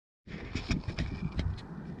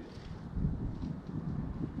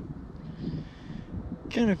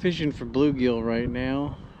Kind of fishing for bluegill right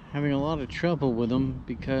now, having a lot of trouble with them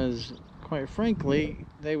because, quite frankly,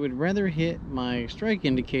 they would rather hit my strike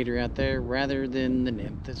indicator out there rather than the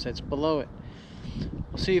nymph that sits below it.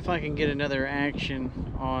 We'll see if I can get another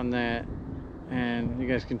action on that, and you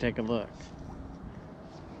guys can take a look.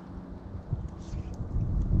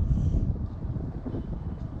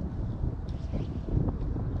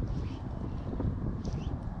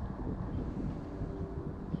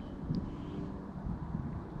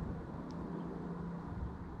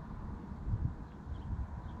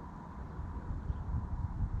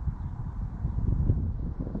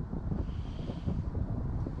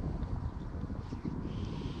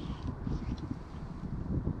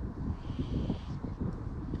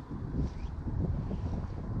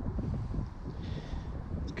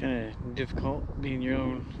 Kind of difficult being your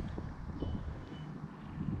own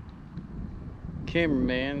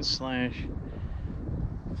cameraman slash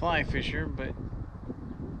fly fisher, but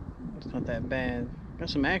it's not that bad. Got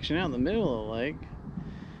some action out in the middle of the lake.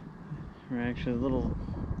 We're actually a little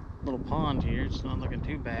pond here. It's not looking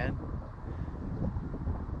too bad.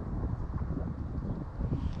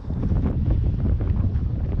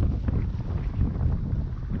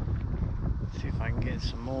 Let's see if I can get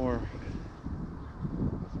some more.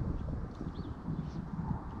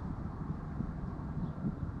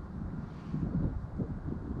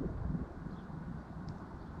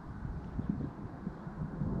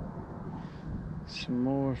 Some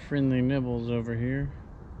more friendly nibbles over here.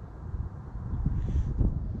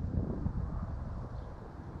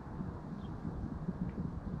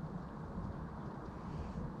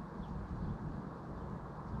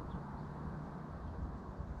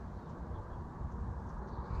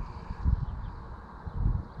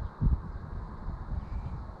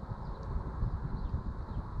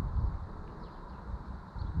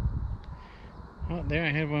 Oh, there I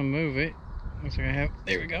had one move it. Looks like I have,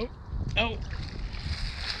 there we go. Oh!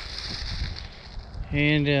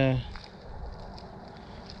 And,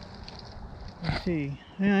 let's see.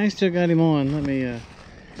 Yeah, I still got him on. Let me,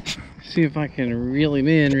 see if I can reel him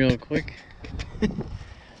in real quick.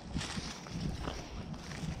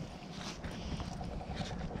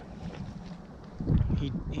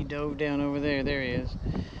 He dove down over there. There he is.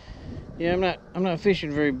 Yeah, I'm not fishing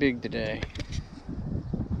very big today.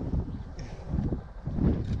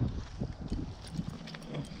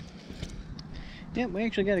 Yep, we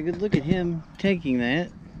actually got a good look at him taking that.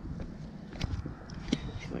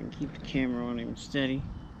 See if I can keep the camera on him steady.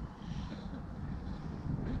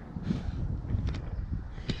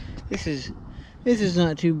 This is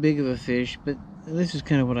not too big of a fish, but this is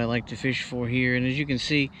kind of what I like to fish for here. And as you can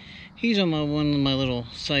see, he's on one of my little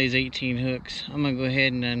size 18 hooks. I'm gonna go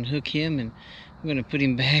ahead and unhook him, and I'm gonna put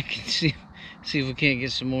him back and see if we can't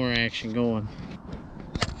get some more action going.